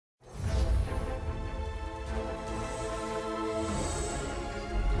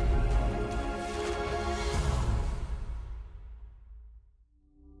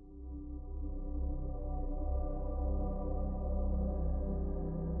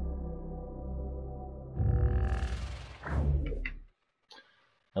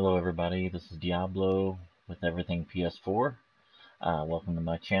Hello everybody, this is Diablo with everything PS4. Welcome to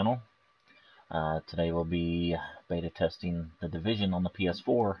my channel. Today we'll be beta testing The Division on the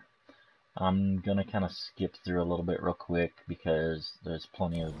PS4. I'm gonna kind of skip through a little bit real quick because there's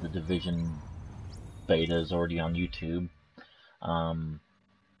plenty of The Division betas already on YouTube.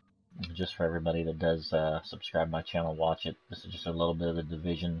 Just for everybody that does subscribe to my channel, watch it. This is just a little bit of The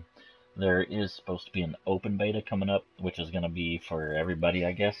Division. There is supposed to be an open beta coming up, which is going to be for everybody,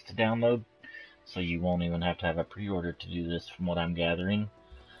 I guess, to download. So you won't even have to have a pre-order to do this, from what I'm gathering.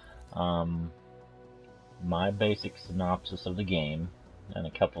 My basic synopsis of the game, and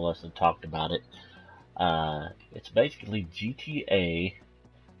a couple of us have talked about it. It's basically GTA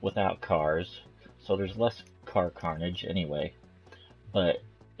without cars, so there's less car carnage anyway. But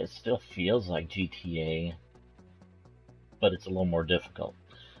it still feels like GTA, but it's a little more difficult.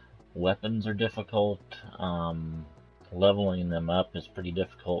 Weapons are difficult. Leveling them up is pretty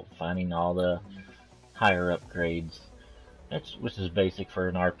difficult. Finding all the higher upgrades, which is basic for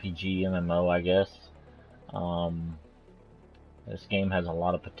an RPG MMO, I guess. This game has a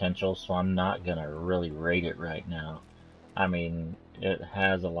lot of potential, so I'm not gonna really rate it right now. I mean, it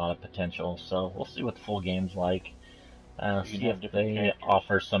has a lot of potential, so we'll see what the full game's like. See if they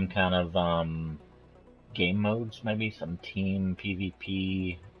offer some kind of game modes, maybe some team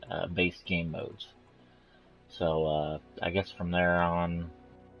PvP based game modes. So I guess from there on,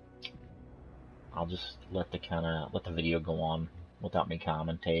 I'll just let the video go on without me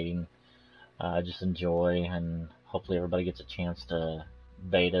commentating. Just enjoy, and hopefully everybody gets a chance to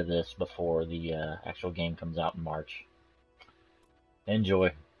beta this before the actual game comes out in March.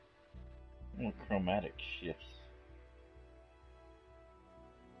 Enjoy. Chromatic shifts.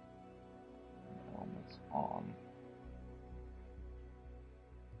 Elements on.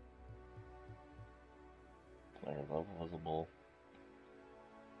 Player level visible.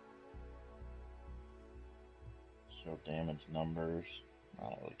 Show damage numbers. I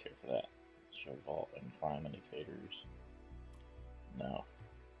don't really care for that. Show vault and climb indicators. No.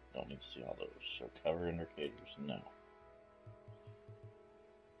 Don't need to see all those. Show cover indicators. No.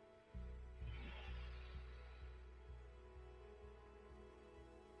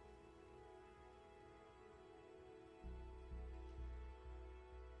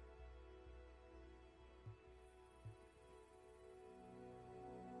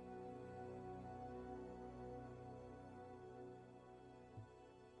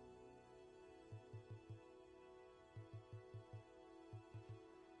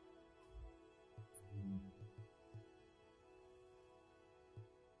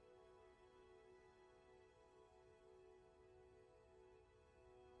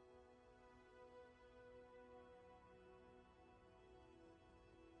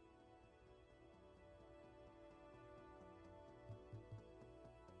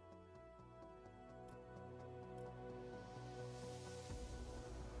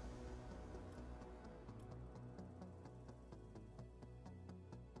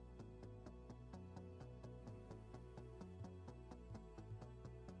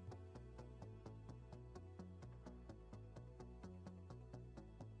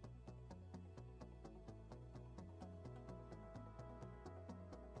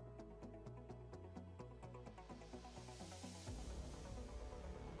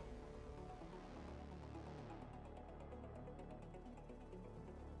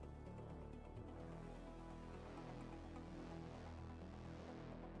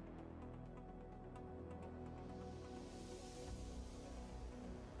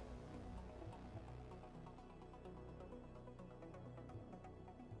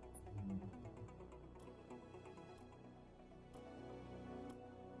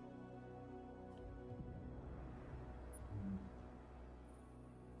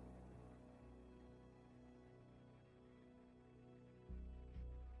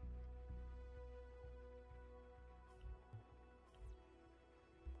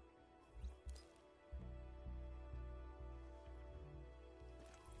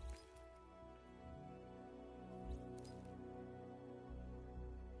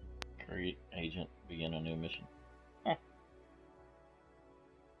 Create agent. Begin a new mission. Huh.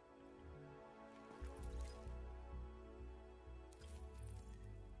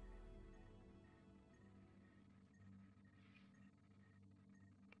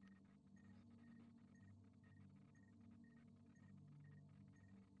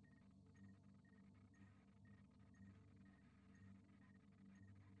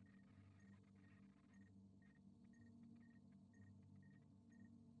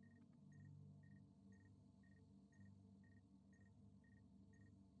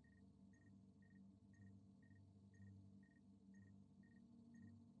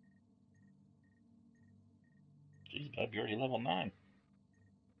 Jeez, bub, you're already level 9.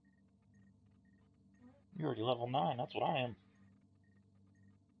 You're already level 9, that's what I am.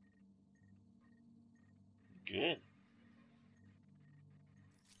 Good.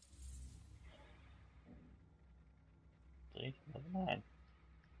 See, level 9.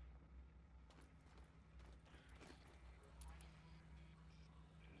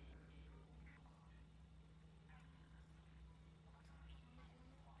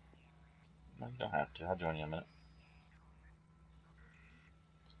 No, you don't have to. I'll join you in a minute.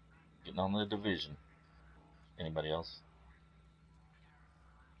 Getting on the division. Anybody else?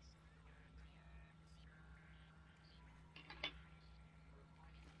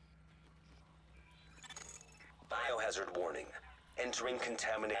 Biohazard warning. Entering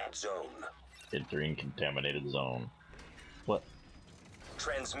contaminated zone. Entering contaminated zone. What?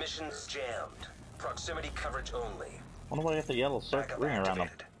 Transmissions jammed. Proximity coverage only. I wonder why I got the yellow circle ring around them.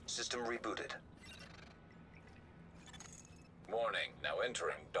 System rebooted. Warning, now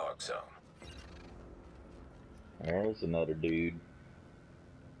entering dog zone. There's another dude.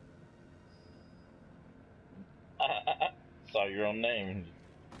 Saw your own name.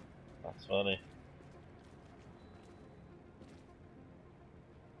 That's funny.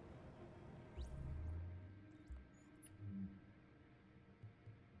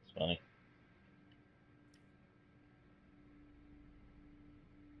 It's funny.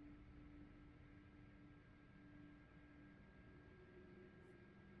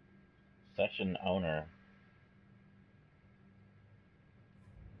 Session owner.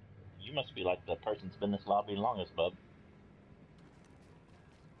 You must be like the person that's been in this lobby longest, bub.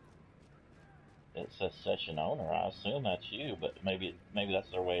 It says session owner. I assume that's you, but maybe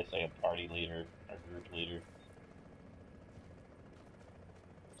that's their way of saying party leader or group leader.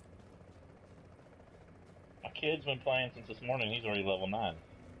 My kid's been playing since this morning. He's already level 9.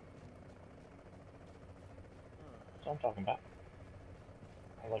 That's what I'm talking about.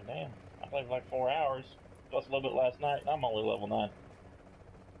 I was like, damn. I played for like 4 hours, plus a little bit last night, and I'm only level 9.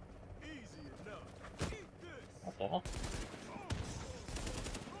 Easy enough. Eat this. What the hell?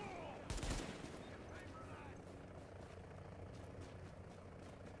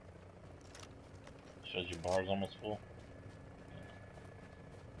 Shows your bar's almost full.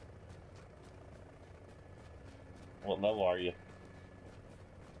 What level are you?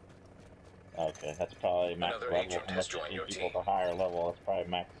 Okay, that's probably max Another level. agent has joined your People at team. a higher level, that's probably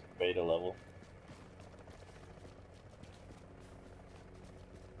max beta level.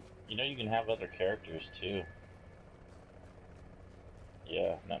 You know you can have other characters too.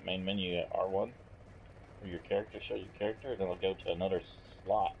 Yeah, in that main menu at R1, where your character shows your character, and it'll go to another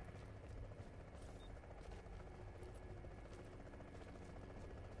slot.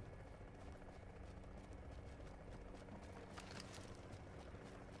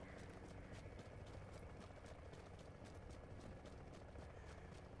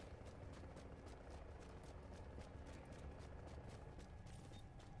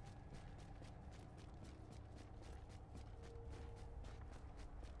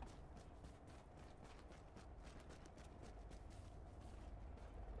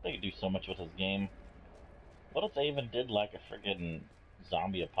 They could do so much with this game. What if they even did like a friggin'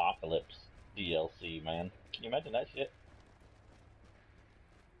 zombie apocalypse DLC, man? Can you imagine that shit?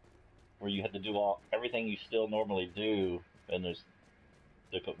 Where you had to do everything you still normally do, and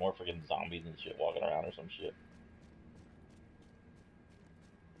they put more friggin' zombies and shit walking around or some shit.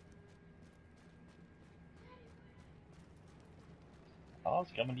 Oh,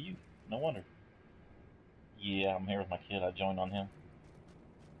 it's coming to you. No wonder. Yeah, I'm here with my kid. I joined on him.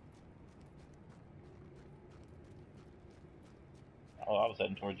 Oh, I was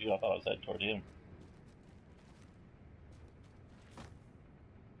heading towards you. I thought I was heading toward him.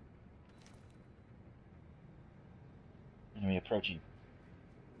 Enemy approaching.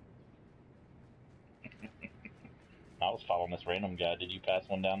 I was following this random guy. Did you pass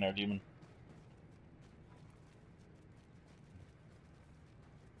one down there, Demon?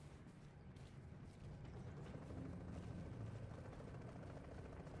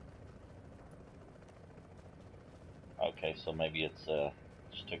 Okay, so maybe it's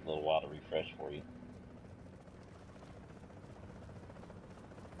just took a little while to refresh for you.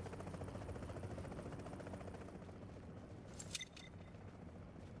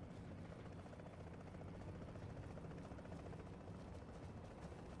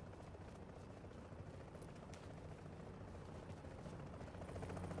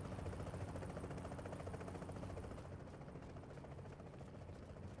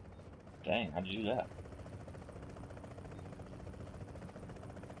 Dang, how'd you do that?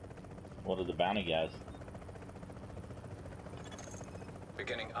 What are the bounty guys?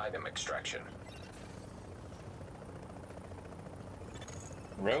 Beginning item extraction.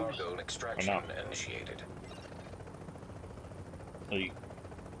 rogues? Cargo Or extraction no? initiated. So you...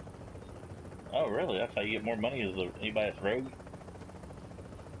 Oh, really? That's how you get more money, is anybody that's rogue?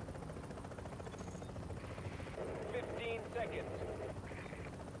 15 seconds.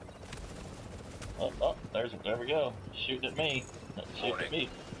 Oh, there we go. Shooting at me. Shooting at me. Warning.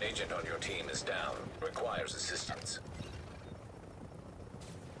 Agent on your team is down. Requires assistance.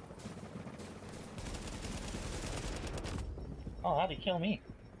 Oh, how'd he kill me?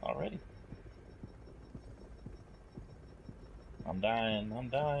 Already? I'm dying. I'm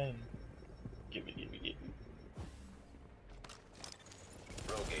dying. Give me.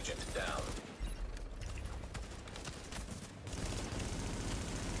 Rogue agent down.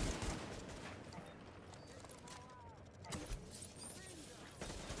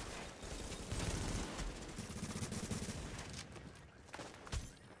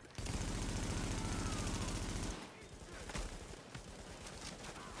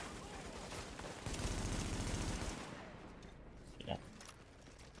 Yeah.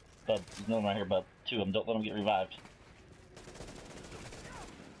 Bub, there's no one right here, Bub. Two of them. Don't let them get revived.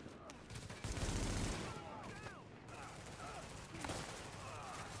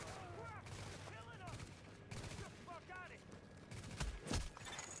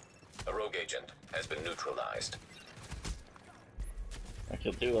 A rogue agent has been neutralized. I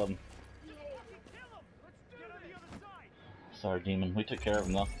killed two of them. Sorry, Demon. We took care of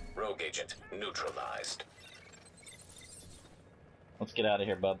them, though. Rogue agent neutralized. Let's get out of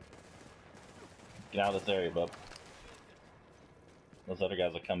here, Bub. Get out of this area, Bub. Those other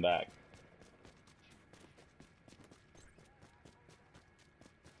guys will come back.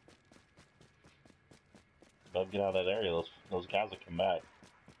 Bub, get out of that area. Those guys will come back.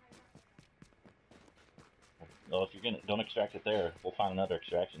 Well, if you're gonna, don't extract it there. We'll find another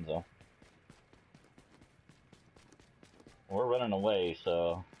extraction zone. We're running away,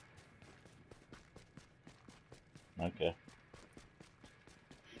 so... Okay.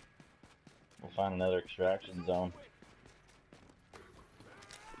 We'll find another extraction zone.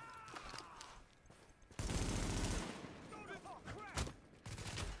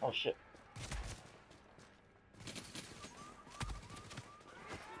 Oh shit.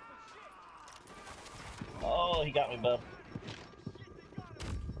 Oh, he got me, bub.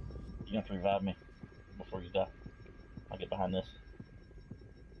 You have to revive me before you die. I'll get behind this.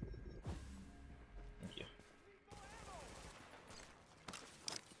 Thank you.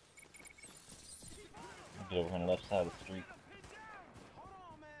 I'll get over on the left side of the street.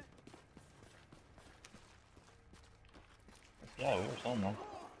 Yeah, we were somewhere.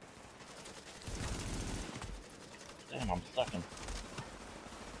 Damn, I'm sucking.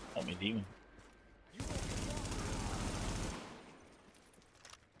 Help me, demon.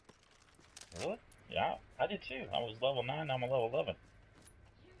 Really? Yeah, I did too. I was level 9, now I'm a level 11.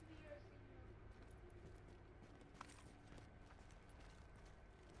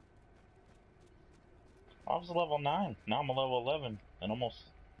 I was a level 9, now I'm a level 11, and almost...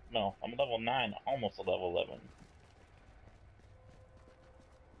 No, I'm a level 9, almost a level 11.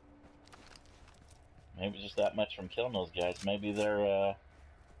 Maybe just that much from killing those guys. Maybe they're,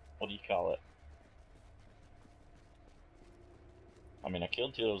 what do you call it? I mean, I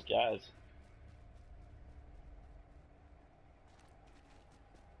killed 2 of those guys.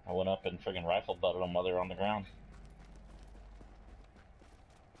 I went up and friggin' rifle butted them while they were on the ground.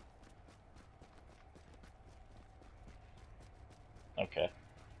 Okay.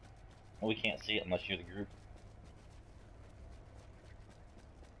 Well, we can't see it unless you're the group.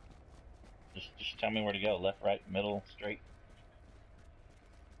 Just tell me where to go. Left, right, middle, straight.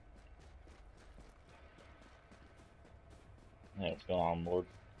 Yeah, let's go on board.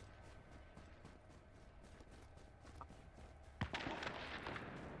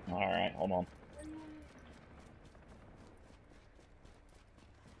 Alright, hold on.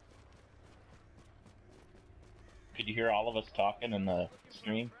 Could you hear all of us talking in the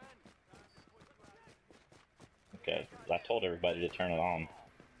stream? Okay, I told everybody to turn it on.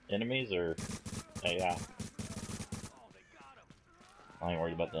 Enemies or... yeah. I ain't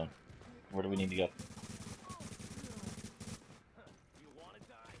worried about them. Where do we need to go?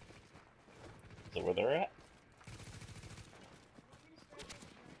 Is it where they're at?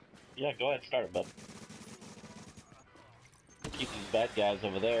 Yeah, go ahead, start it, bud. Keep these bad guys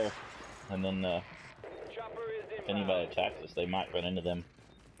over there, and then if anybody attacks us, they might run into them.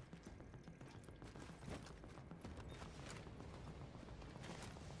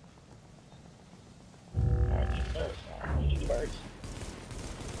 Alright, just birds. We need the birds.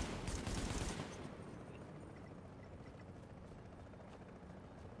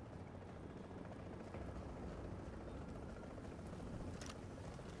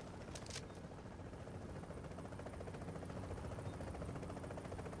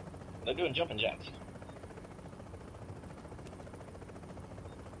 They're doing jumping jacks.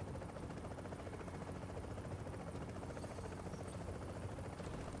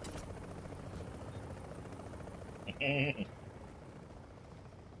 You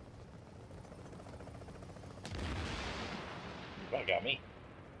about got me.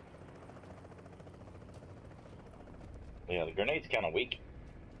 Yeah, the grenade's kind of weak.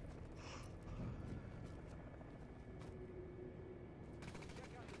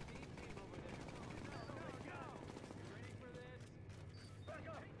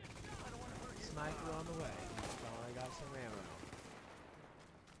 Sniper on the way. Oh, I got some ammo.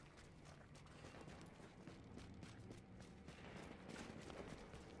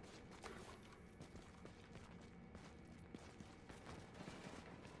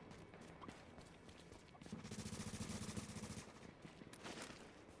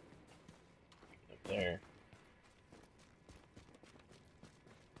 Up there.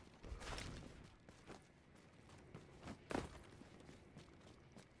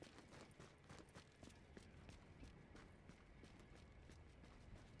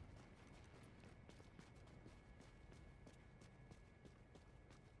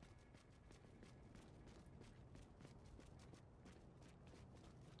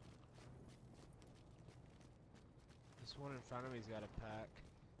 This one in front of me's got a pack.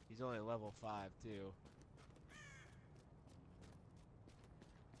 He's only level 5 too.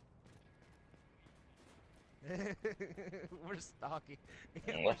 We're stalking.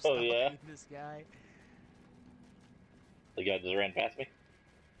 We're stalking Yeah. this guy. The guy just ran past me.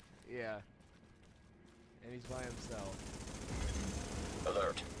 Yeah. And he's by himself.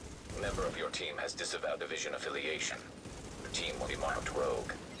 Alert. A member of your team has disavowed division affiliation. Your team will be marked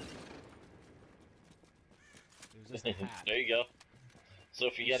rogue. It was just a hat. There you go. So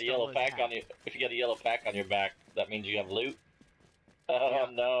if you He got a stole yellow his pack hat. on you, if you got a yellow pack on your back, that means you have loot. Oh Yeah.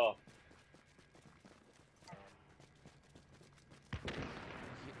 no!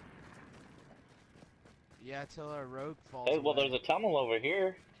 Yeah, till our rogue falls Hey, well, away. there's a tunnel over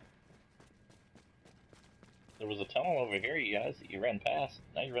here. There was a tunnel over here, you guys, that you ran past.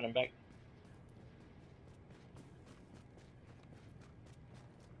 Now you're running back.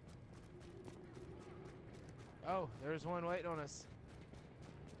 Oh, there's one waiting on us.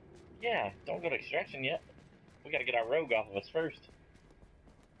 Yeah, don't go to extraction yet. We gotta get our rogue off of us first.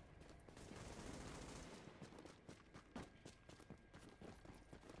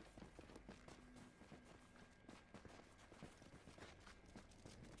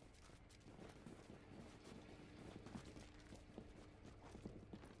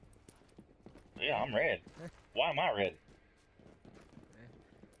 Yeah, I'm red. Why am I red?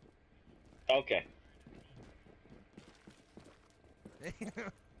 Okay.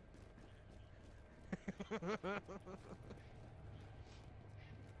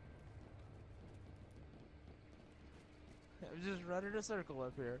 I'm just running a circle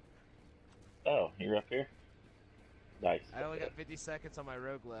up here. Oh, you're up here? Nice. I only got 50 seconds on my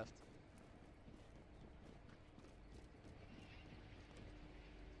rogue left.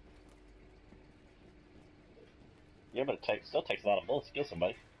 Yeah, but it still takes a lot of bullets to kill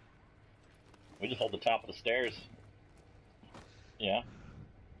somebody. We just hold the top of the stairs. Yeah.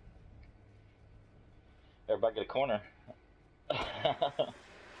 Everybody get a corner.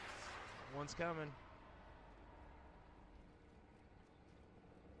 One's coming.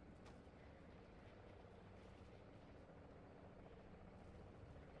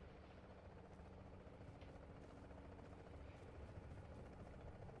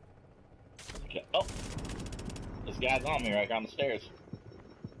 Okay. Oh! This guy's on me right down the stairs.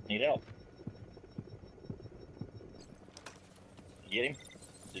 Need help. Get him?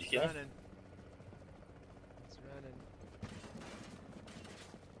 Did you kill him? Running. It's running.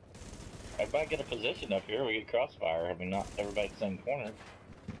 Everybody get a position up here. We get crossfire. I mean, not everybody at the same corner.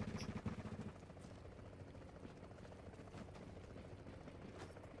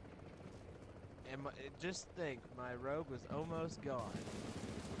 And just think, my rogue was almost gone.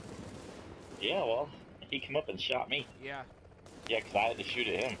 Yeah, well, he came up and shot me. Yeah. Yeah, because I had to shoot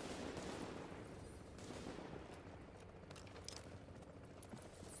at him.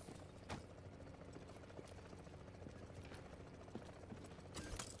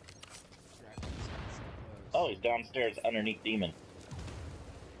 Oh, he's downstairs underneath Demon.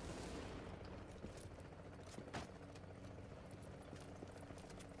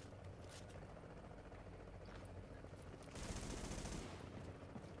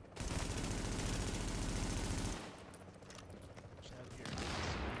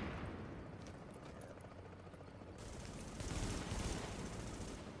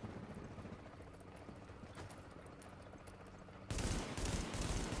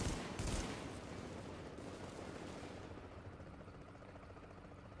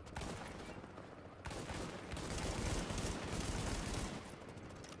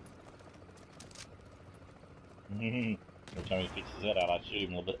 Every time he picks his head out, I shoot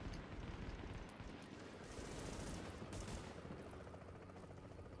him a little bit.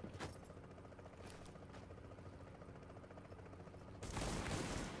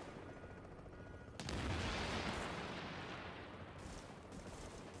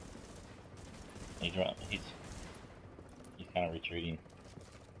 He's kind of retreating.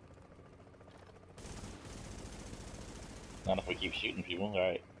 Not if we keep shooting people,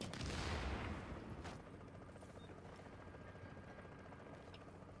 alright.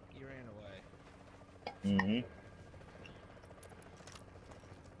 You ran away. Mm-hmm.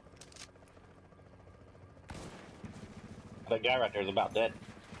 That guy right there is about dead.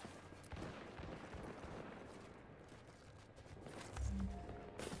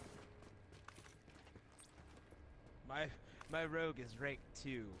 My rogue is rank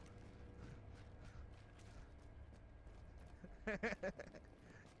 2.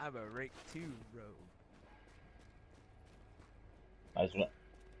 I'm a rank 2 rogue. I just went.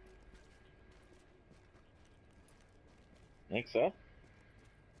 Think so?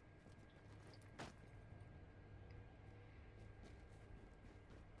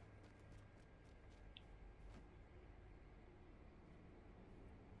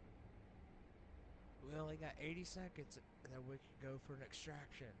 We only got 80 seconds, and then we can go for an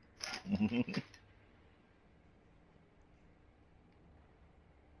extraction.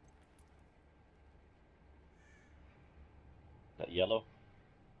 That yellow.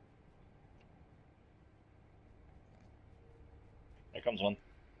 Here comes one.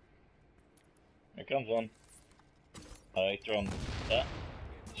 Here comes one. I threw him. Yeah.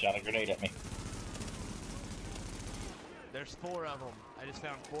 Shot a grenade at me. There's 4 of them. I just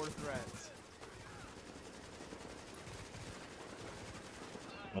found 4 threats.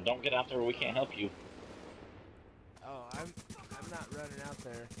 Well, don't get out there where we can't help you. Oh, I'm not running out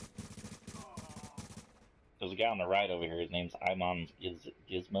there. There's a guy on the right over here. His name's Imon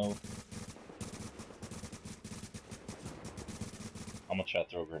Gizmo. I'm gonna try to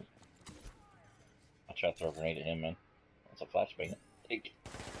throw a grenade. I'll try to throw a grenade at him, man. That's a flashbang. Take.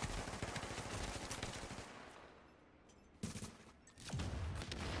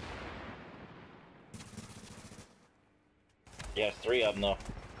 Yeah, there's 3 of them though.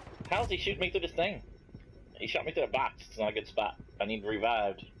 How's he shooting me through this thing? He shot me through a box. It's not a good spot. I need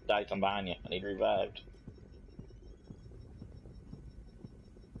revived. Dice, I'm behind you. I need revived.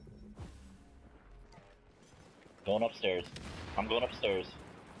 Going upstairs. I'm going upstairs.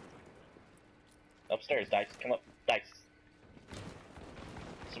 Upstairs, Dice. Come up. Dice.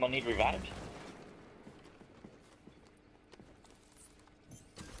 Someone need revived?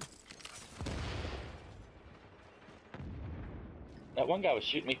 That one guy was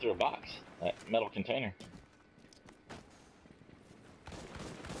shooting me through a box. That metal container.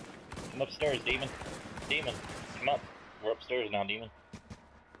 Come upstairs, Demon. Demon, come up. We're upstairs now, Demon.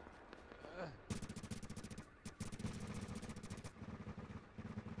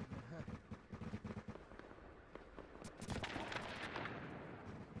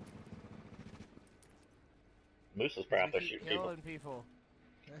 Moose is probably out there shooting people. Killing people.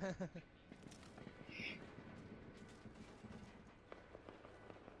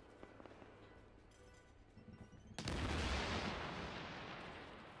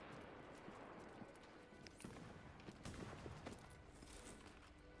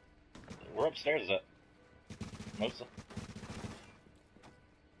 We're upstairs at Musa.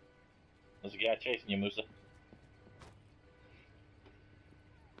 There's a guy chasing you, Musa.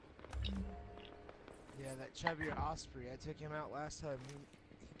 Yeah, that chubbier Osprey. I took him out last time. He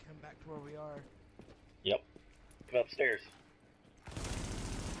come back to where we are. Yep. Come upstairs.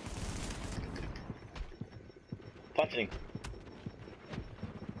 Punching him.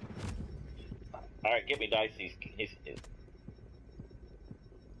 Alright, get me Dice. He's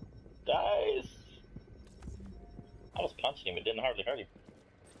Dice! I was punching him, it didn't hardly hurt him.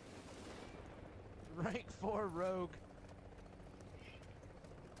 Rank 4 rogue.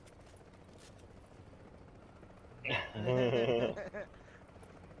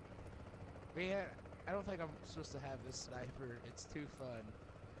 Man, I don't think I'm supposed to have this sniper. It's too fun.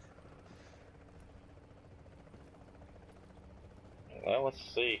 Well, let's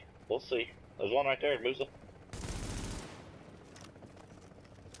see. We'll see. There's one right there, Musa.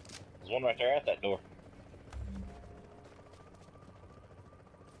 There's one right there at that door.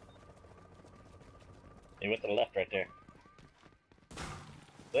 He went to the left right there.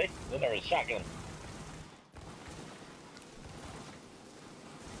 See? Then there was a shotgun.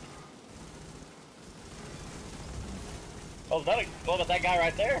 Oh, what about that guy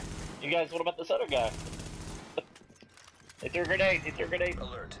right there? You guys, what about this other guy? He threw a grenade. He threw a grenade.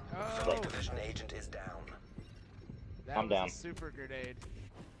 Alert. Oh. Friendly division agent is down. That I'm was down. a super grenade.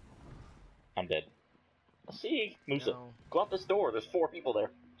 I'm dead. See, Musa, No. go out this door. There's 4 people there.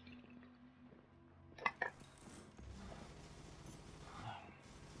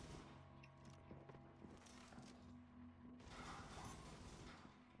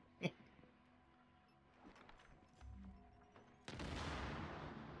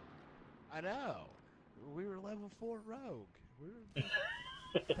 I know. We were level 4 rogue. We were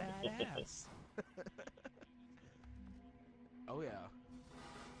badass. Oh yeah. I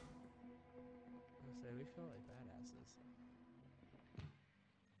say we feel like badasses.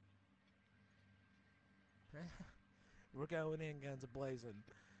 We're going in guns a blazing.